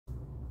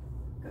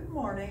Good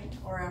morning,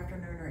 or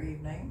afternoon, or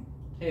evening.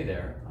 Hey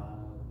there,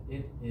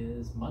 it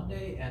is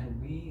Monday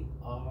and we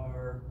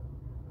are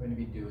going to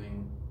be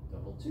doing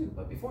double two,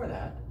 but before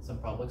that, some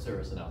public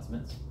service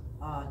announcements.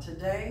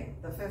 Today,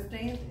 the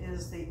 15th,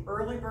 is the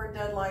early bird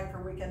deadline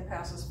for weekend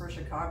passes for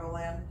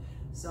Chicagoland,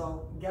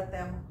 so get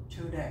them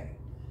today.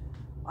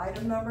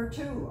 Item number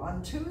 2,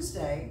 on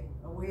Tuesday,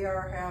 we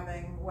are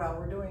having, well,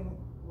 we're doing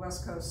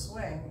West Coast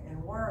Swing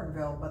in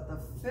Warrenville, but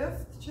the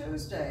 5th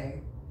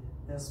Tuesday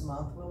this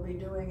month, we'll be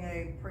doing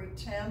a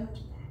pretend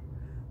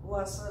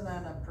lesson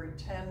and a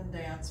pretend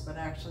dance, but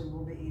actually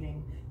we'll be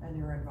eating and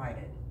you're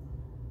invited.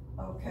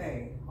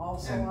 Okay,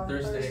 also and on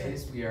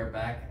Thursdays, we are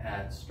back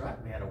at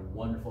Strut. We had a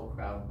wonderful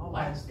crowd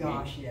last week. Oh my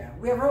gosh, yeah.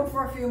 We have room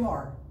for a few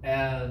more.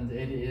 And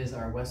it is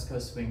our West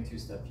Coast Swing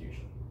two-step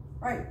fusion.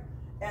 Right.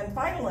 And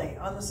finally,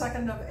 on the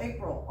 2nd of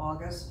April,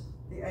 August,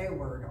 the A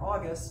word,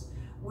 August,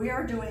 we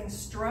are doing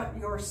Strut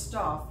Your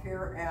Stuff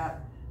here at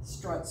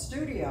Strut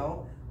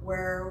Studio,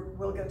 where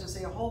we'll get to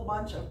see a whole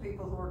bunch of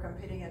people who are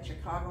competing at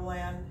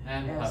Chicagoland.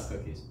 And Puff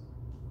Cookies.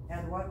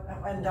 And what?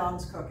 And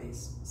Don's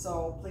Cookies.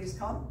 So please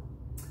come.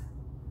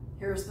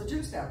 Here's the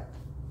two-step.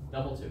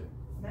 Double two.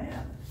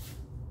 Man.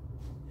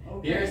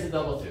 Okay. Here's the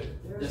double two.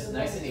 Here's Just the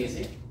nice double and two.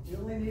 easy. You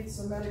only need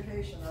some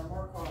medication or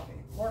more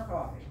coffee. More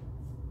coffee.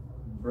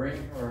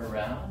 Bring her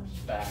around,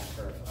 back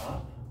her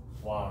up,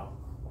 walk,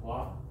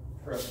 walk,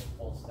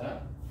 triple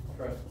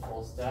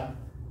step,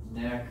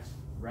 neck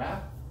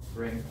wrap,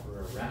 bring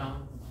her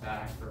around,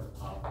 back her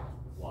up,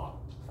 walk,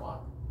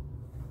 walk.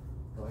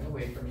 Going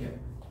away from you.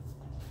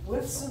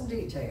 With some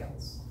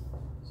details.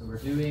 So we're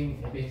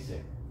doing a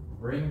basic.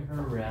 Bring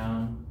her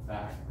around,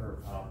 back her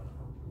up,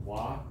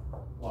 walk,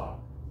 walk.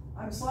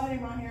 I'm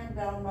sliding my hand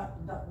down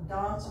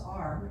Don's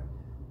arm,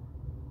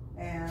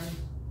 and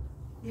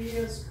he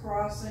is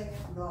crossing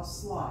the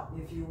slot,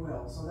 if you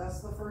will. So that's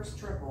the first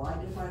triple. I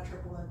did my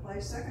triple in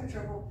place. Second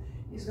triple,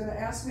 he's going to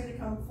ask me to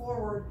come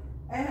forward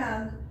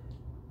and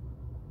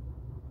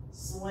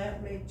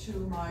slant me to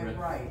my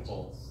right.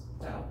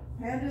 Down.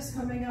 Hand is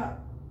coming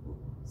up,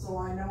 so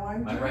I know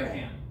I'm My doing right it.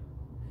 hand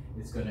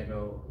is going to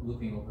go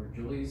looping over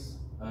Julie's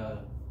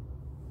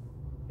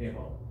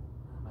halo.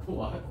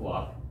 Walk,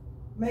 walk.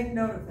 Make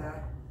note of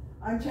that.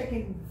 I'm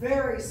taking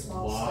very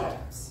small Walk.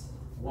 steps.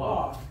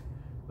 Walk.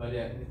 But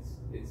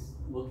it's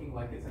looking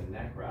like it's a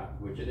neck wrap,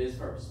 which it is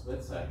for a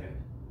split second.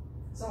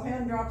 So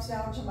hand drops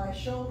down to my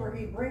shoulder.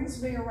 He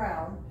brings me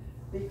around.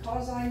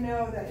 Because I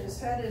know that his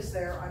head is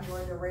there, I'm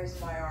going to raise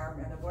my arm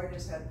and avoid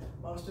his head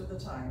most of the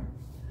time.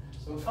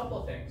 So a couple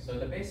of things. So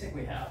the basic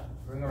we have,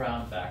 bring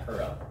around, back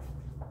her up,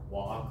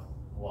 walk,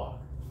 walk.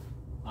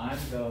 I'm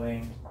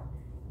going,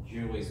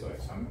 Julie's going.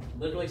 So I'm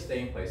literally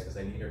staying in place because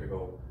I need her to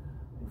go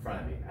in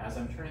front of me. As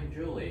I'm turning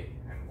Julie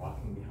and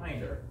walking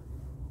behind her,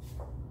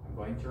 I'm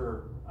going to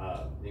her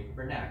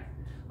her neck,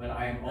 but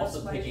I am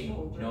also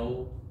taking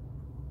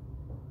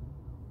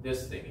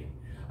this thingy.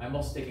 I'm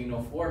also taking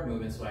no forward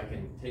movement, so I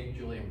can take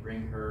Julie and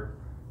bring her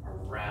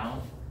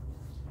around,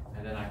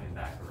 and then I can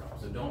back her up.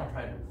 So don't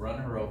try to run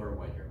her over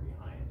when you're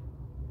behind.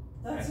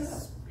 That's and it.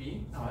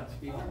 Speed, no, that's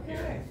speed from Okay.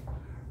 here.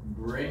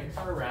 Bring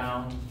her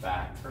around,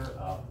 back her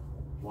up,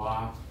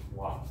 walk,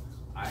 walk.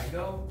 I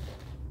go,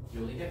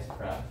 Julie gets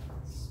prepped,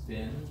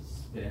 spin,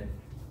 spin,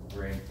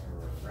 bring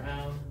her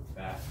around,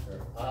 back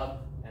her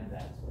up, and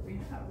that's what we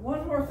have.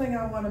 One more thing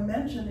I want to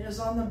mention is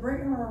on the bring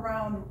her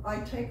around, I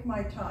take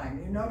my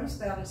time. You notice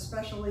that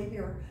especially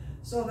here,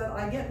 so that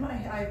I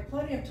have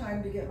plenty of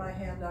time to get my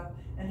hand up,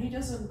 and he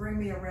doesn't bring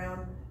me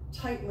around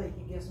tightly.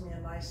 He gives me a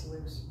nice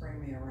loose bring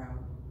me around.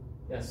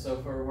 Yes,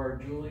 so for where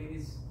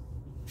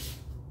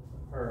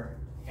her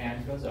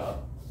hand goes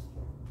up.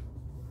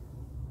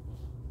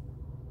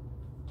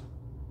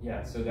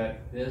 Yeah, so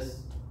that this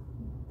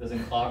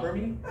doesn't clobber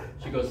me.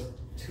 She goes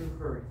to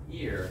her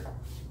ear,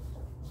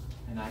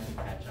 and I can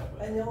catch up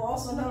with And her. you'll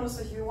also notice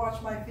if you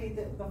watch my feet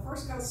that the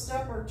first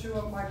step or two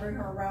of my bring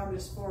her around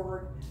is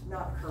forward,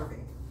 not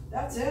curving.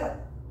 That's it.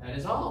 That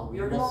is all.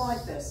 You're gonna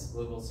like this.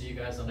 We'll see you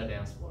guys on the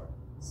dance floor.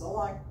 So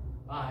long.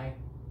 Bye.